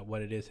careful about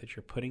what it is that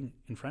you're putting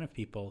in front of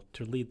people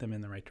to lead them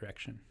in the right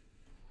direction.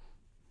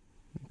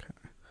 Okay.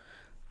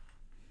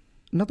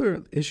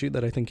 Another issue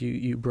that I think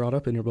you brought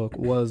up in your book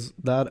was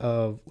that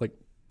of like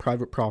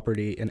private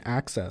property and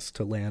access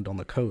to land on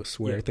the coast,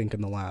 where I think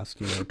in the last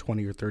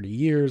 20 or 30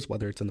 years,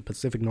 whether it's in the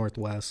Pacific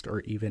Northwest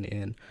or even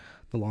in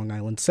the Long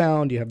Island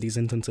Sound, you have these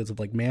instances of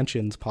like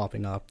mansions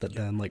popping up that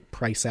then like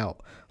price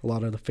out a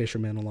lot of the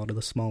fishermen, a lot of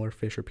the smaller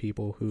fisher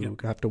people who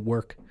have to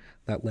work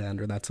that land,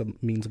 or that's a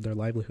means of their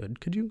livelihood.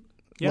 Could you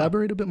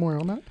elaborate a bit more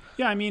on that?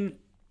 Yeah,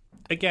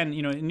 again,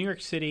 in New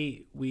York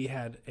City, we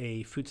had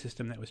a food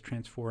system that was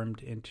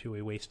transformed into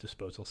a waste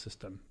disposal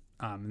system,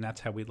 and that's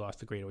how we lost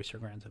the great oyster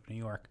gardens of New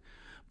York.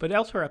 But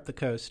elsewhere up the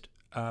coast,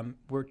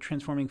 we're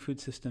transforming food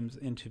systems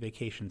into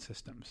vacation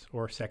systems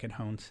or second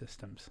home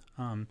systems.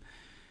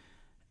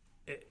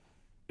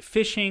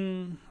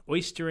 Fishing,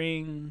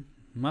 oystering,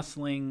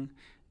 mussling,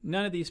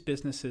 none of these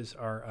businesses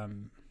are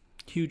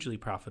hugely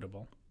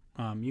profitable.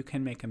 You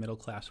can make a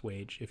middle-class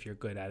wage if you're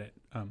good at it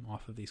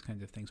off of these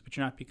kinds of things, but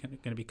you're not going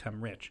to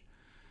become rich.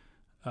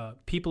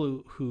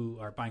 People who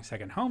are buying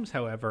second homes,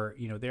 however,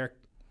 they're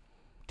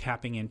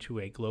tapping into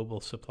a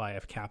global supply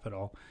of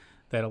capital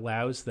that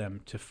allows them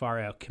to far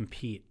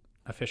out-compete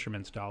a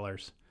fisherman's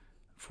dollars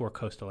for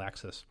coastal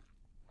access.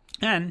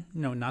 And,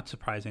 not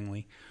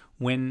surprisingly,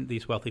 when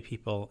these wealthy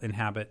people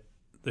inhabit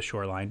the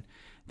shoreline,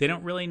 they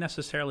don't really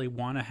necessarily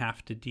want to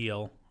have to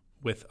deal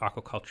with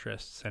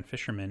aquaculturists and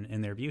fishermen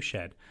in their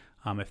viewshed.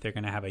 If they're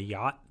going to have a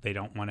yacht, they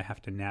don't want to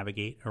have to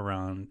navigate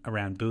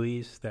around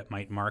buoys that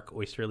might mark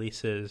oyster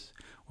leases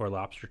or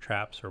lobster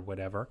traps or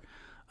whatever.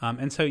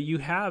 And so you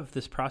have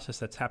this process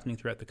that's happening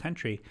throughout the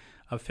country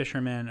of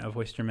fishermen, of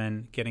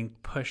oystermen getting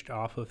pushed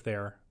off of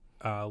their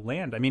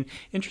land.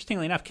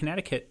 Interestingly enough,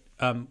 Connecticut,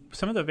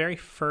 some of the very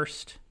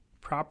first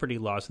property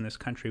laws in this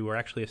country were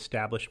actually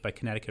established by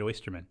Connecticut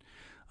oystermen.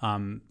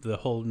 The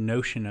whole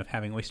notion of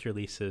having oyster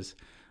leases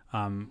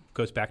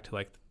goes back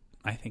to,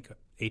 I think,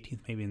 18th,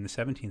 maybe in the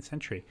 17th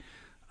century.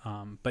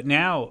 But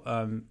now,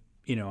 on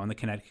the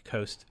Connecticut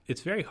coast,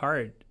 it's very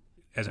hard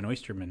as an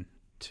oysterman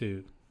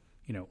to,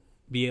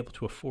 be able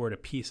to afford a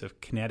piece of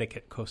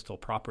Connecticut coastal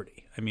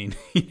property.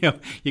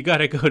 You got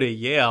to go to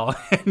Yale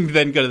and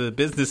then go to the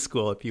business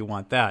school if you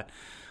want that.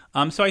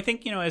 So I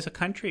think, as a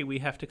country, we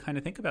have to kind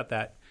of think about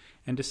that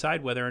and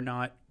decide whether or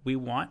not we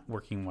want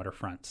working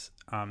waterfronts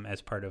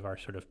as part of our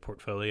sort of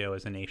portfolio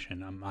as a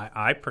nation.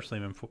 I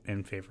personally am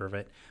in favor of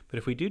it. But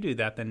if we do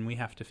that, then we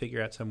have to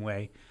figure out some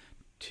way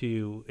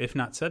to, if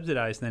not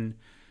subsidize, then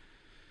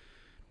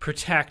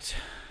protect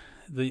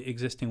the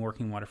existing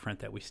working waterfront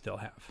that we still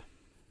have.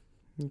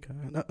 Okay.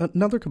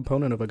 Another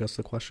component of, I guess,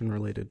 the question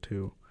related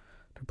to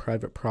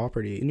private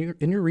property.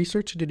 In your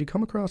research, did you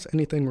come across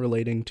anything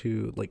relating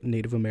to like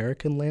Native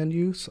American land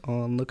use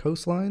on the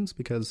coastlines?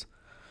 Because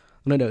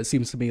I don't know, it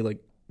seems to me like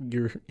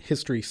your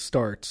history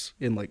starts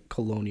in like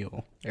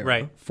colonial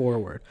era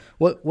forward.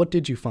 What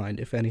did you find,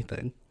 if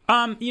anything?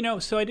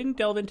 So I didn't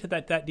delve into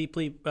that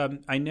deeply.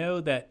 I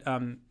know that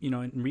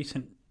in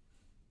recent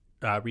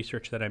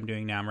research that I'm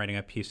doing now, I'm writing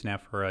a piece now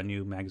for a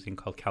new magazine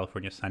called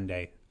California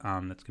Sunday.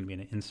 That's going to be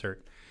an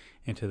insert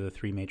into the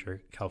 3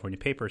 major California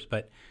papers.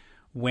 But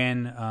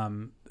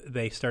when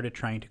they started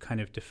trying to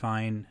kind of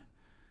define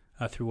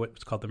through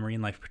what's called the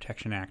Marine Life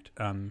Protection Act,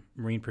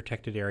 marine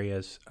protected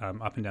areas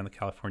up and down the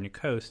California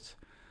coasts,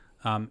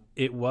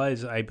 it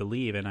was, I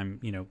believe, and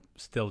I'm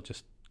still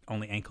just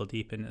only ankle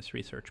deep in this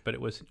research, but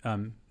it was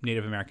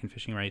Native American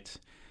fishing rights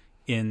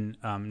in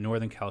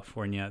Northern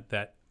California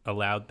that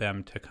allowed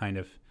them to kind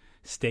of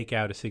stake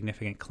out a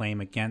significant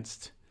claim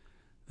against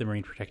the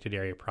marine protected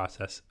area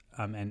process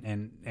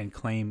and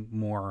claim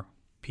more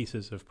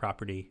pieces of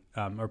property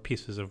or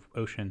pieces of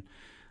ocean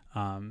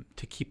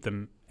to keep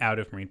them out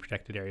of marine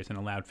protected areas and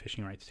allowed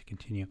fishing rights to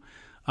continue.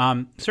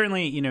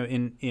 Certainly,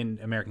 in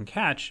American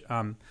Catch,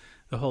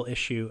 the whole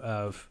issue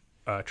of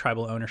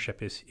tribal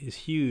ownership is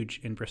huge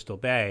in Bristol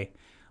Bay,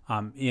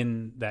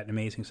 in that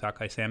amazing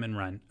sockeye salmon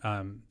run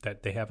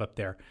that they have up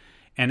there.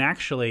 And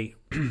actually,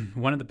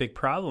 one of the big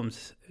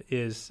problems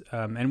is,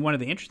 and one of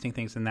the interesting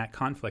things in that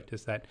conflict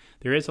is that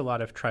there is a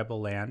lot of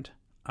tribal land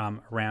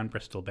around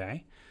Bristol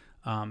Bay,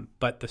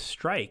 but the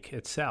strike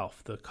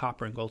itself, the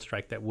copper and gold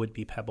strike that would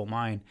be Pebble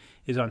Mine,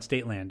 is on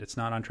state land. It's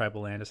not on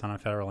tribal land. It's not on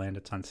federal land.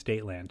 It's on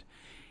state land.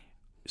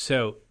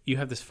 So you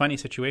have this funny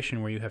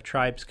situation where you have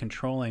tribes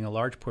controlling a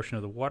large portion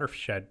of the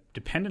watershed,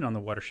 dependent on the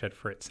watershed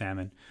for its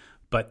salmon,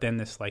 but then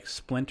this like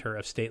splinter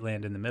of state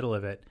land in the middle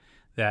of it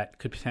that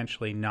could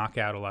potentially knock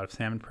out a lot of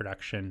salmon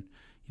production,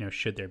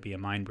 should there be a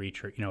mine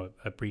breach or,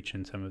 a breach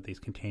in some of these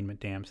containment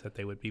dams that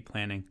they would be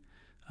planning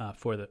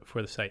for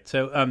the site.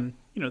 So,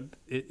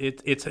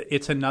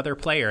 it's another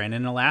player. And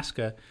in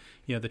Alaska,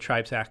 the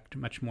tribes act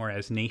much more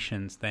as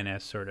nations than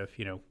as sort of,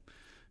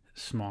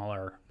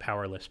 smaller,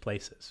 powerless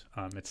places.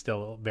 It's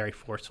still very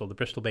forceful. The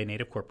Bristol Bay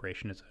Native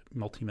Corporation is a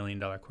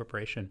multi-million-dollar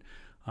corporation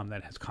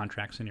that has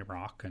contracts in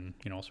Iraq and,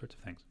 all sorts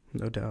of things.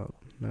 No doubt.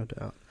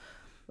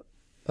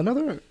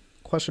 Another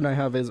question I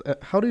have is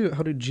how do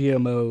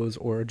GMOs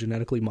or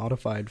genetically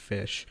modified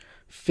fish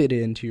fit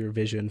into your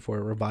vision for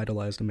a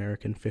revitalized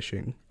American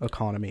fishing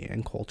economy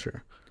and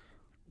culture?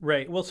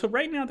 Right. Well, so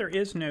right now there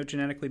is no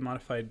genetically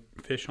modified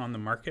fish on the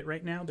market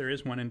right now. There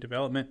is one in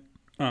development.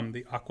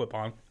 The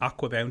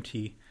Aqua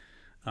Bounty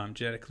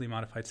genetically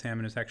modified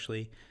salmon is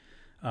actually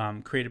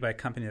created by a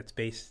company that's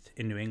based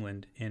in New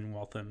England in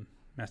Waltham,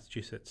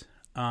 Massachusetts.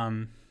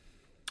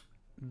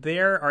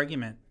 Their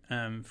argument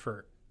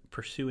for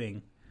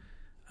pursuing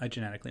a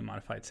genetically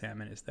modified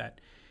salmon is that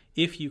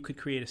if you could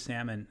create a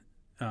salmon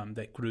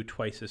that grew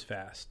twice as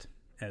fast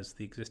as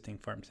the existing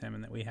farm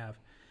salmon that we have,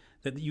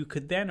 that you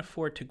could then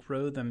afford to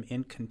grow them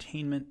in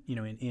containment,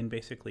 in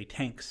basically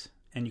tanks,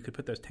 and you could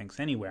put those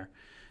tanks anywhere.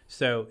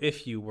 So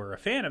if you were a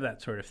fan of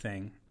that sort of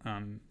thing,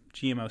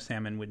 GMO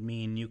salmon would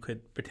mean you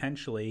could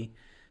potentially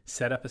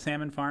set up a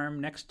salmon farm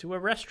next to a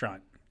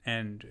restaurant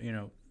and,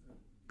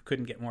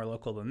 couldn't get more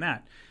local than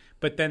that.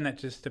 But then that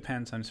just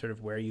depends on sort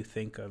of where you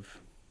think of,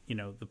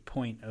 the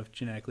point of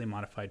genetically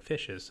modified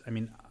fishes. I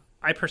mean,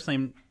 I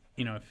personally,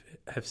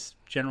 have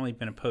generally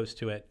been opposed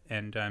to it.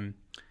 And,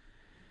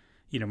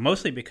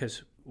 mostly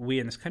because we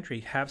in this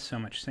country have so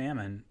much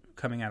salmon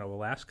coming out of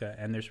Alaska,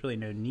 and there's really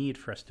no need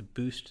for us to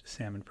boost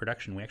salmon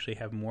production. We actually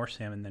have more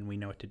salmon than we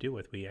know what to do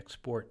with. We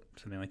export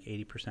something like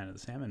 80% of the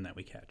salmon that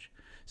we catch.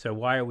 So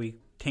why are we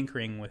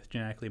tinkering with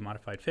genetically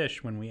modified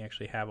fish when we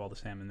actually have all the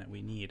salmon that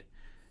we need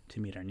to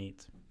meet our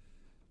needs?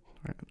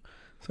 Right.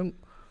 So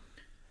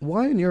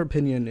why, in your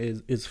opinion,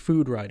 is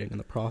food writing and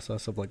the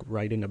process of like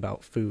writing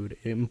about food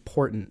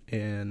important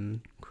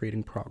in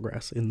creating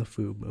progress in the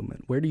food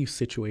movement? Where do you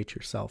situate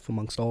yourself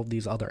amongst all of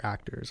these other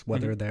actors,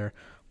 whether they're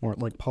more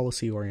like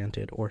policy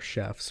oriented or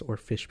chefs or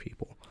fish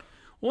people?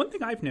 One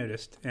thing I've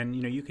noticed, and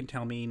you can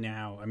tell me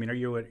now. I mean,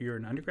 you're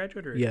an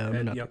undergraduate or yeah, I'm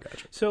an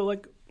undergraduate. So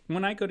like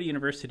when I go to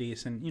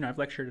universities, and I've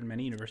lectured in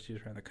many universities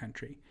around the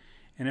country,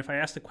 and if I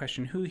ask the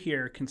question, who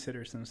here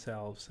considers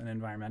themselves an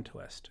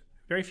environmentalist?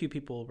 Very few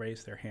people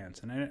raise their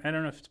hands. And I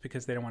don't know if it's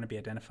because they don't want to be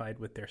identified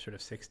with their sort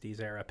of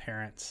 60s era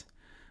parents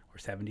or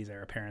 70s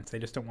era parents. They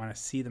just don't want to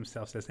see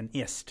themselves as an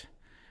ist.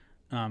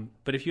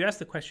 But if you ask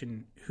the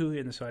question, who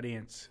in this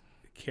audience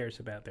cares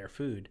about their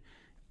food,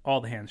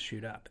 all the hands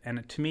shoot up.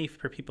 And to me,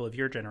 for people of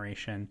your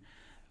generation,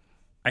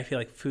 I feel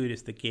like food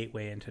is the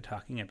gateway into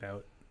talking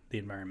about the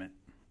environment.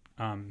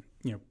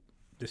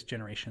 This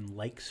generation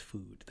likes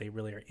food. They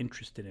really are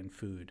interested in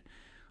food.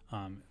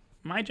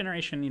 My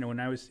generation, when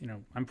I was,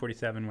 I'm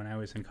 47, when I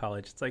was in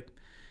college, it's like,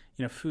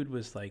 food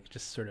was like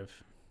just sort of,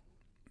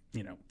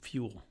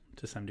 fuel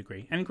to some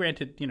degree. And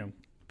granted,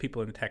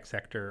 people in the tech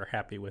sector are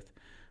happy with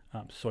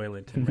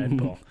Soylent and Red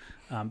Bull.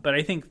 But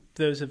I think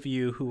those of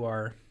you who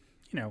are,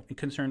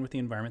 concerned with the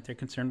environment, they're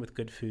concerned with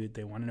good food,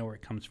 they want to know where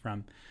it comes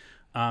from.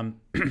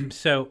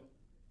 So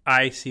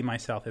I see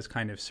myself as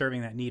kind of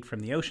serving that need from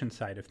the ocean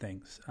side of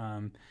things.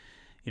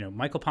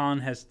 Michael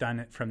Pollan has done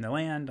it from the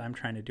land. I'm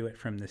trying to do it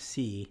from the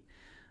sea.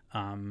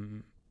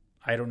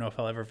 I don't know if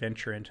I'll ever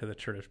venture into the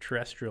sort of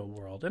terrestrial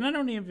world, and I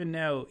don't even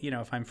know,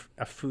 if I'm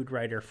a food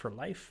writer for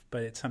life.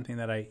 But it's something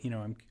that I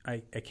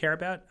care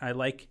about. I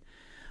like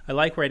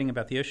writing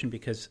about the ocean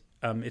because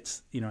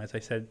it's, as I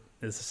said,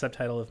 as the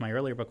subtitle of my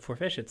earlier book, For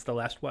Fish, it's the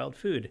last wild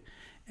food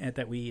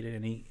that we eat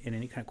in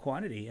any kind of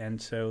quantity,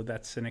 and so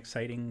that's an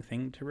exciting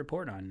thing to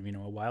report on.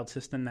 A wild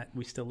system that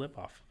we still live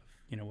off.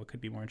 What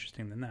could be more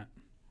interesting than that?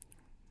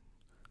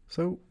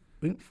 So,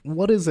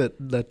 what is it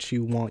that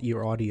you want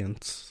your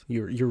audience,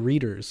 your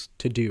readers,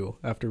 to do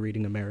after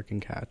reading American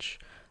Catch?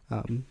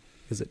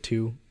 Is it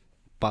to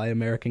buy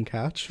American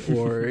Catch,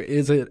 or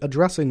is it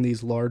addressing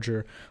these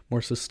larger,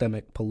 more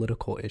systemic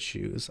political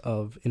issues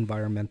of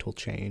environmental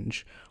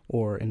change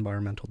or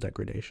environmental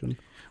degradation?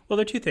 Well,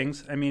 there are two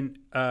things. I mean,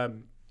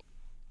 from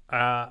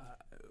a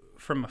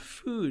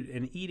food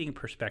and eating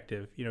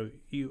perspective,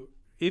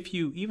 if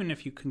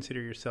you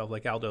consider yourself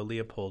like Aldo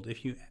Leopold,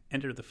 if you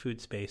enter the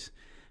food space,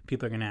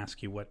 people are going to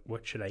ask you, what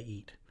should I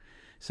eat?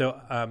 So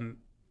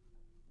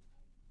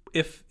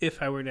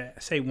if I were to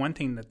say one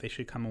thing that they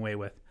should come away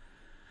with,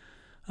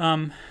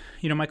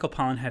 Michael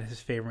Pollan had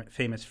his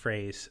famous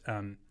phrase,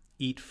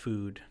 eat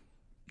food,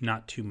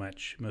 not too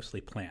much,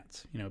 mostly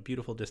plants.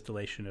 Beautiful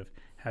distillation of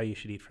how you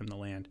should eat from the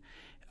land.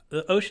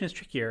 The ocean is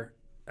trickier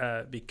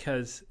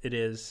because it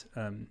is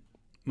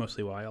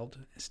mostly wild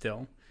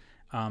still,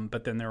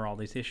 but then there are all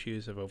these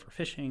issues of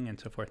overfishing and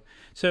so forth.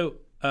 So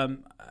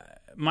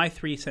my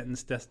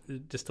 3-sentence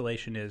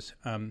distillation is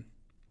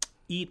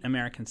eat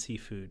American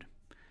seafood,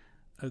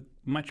 a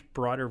much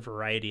broader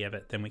variety of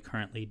it than we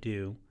currently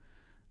do,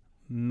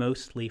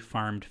 mostly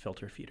farmed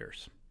filter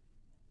feeders.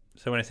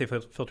 So when I say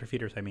filter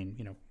feeders, I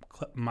mean,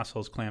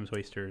 mussels, clams,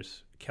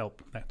 oysters,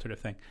 kelp, that sort of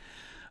thing.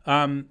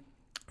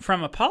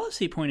 From a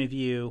policy point of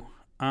view,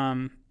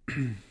 I'm,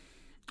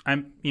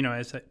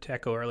 to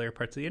echo earlier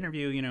parts of the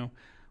interview,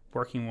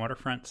 working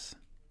waterfronts,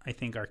 I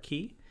think, are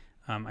key.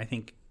 I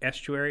think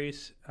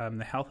estuaries,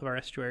 the health of our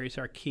estuaries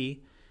are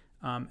key.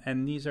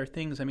 And these are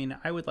things,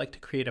 I would like to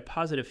create a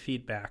positive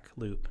feedback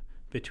loop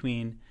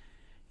between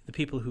the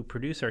people who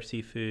produce our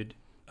seafood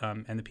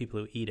and the people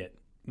who eat it,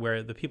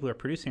 where the people who are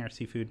producing our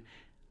seafood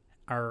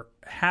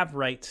have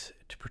rights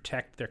to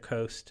protect their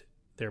coast,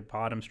 their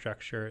bottom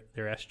structure,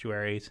 their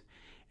estuaries,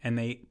 and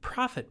they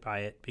profit by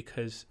it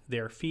because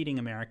they're feeding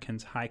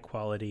Americans high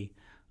quality,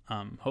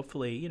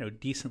 hopefully,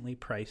 decently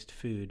priced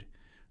food.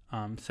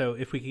 So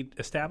if we could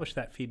establish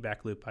that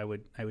feedback loop, I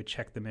would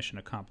check the mission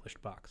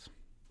accomplished box.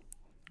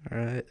 All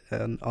right.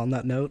 And on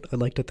that note, I'd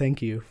like to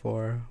thank you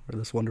for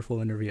this wonderful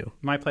interview.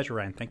 My pleasure,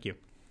 Ryan. Thank you.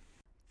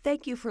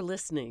 Thank you for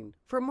listening.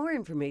 For more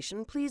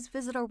information, please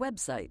visit our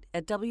website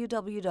at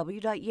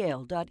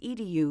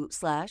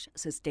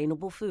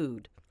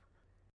www.yale.edu/sustainablefood.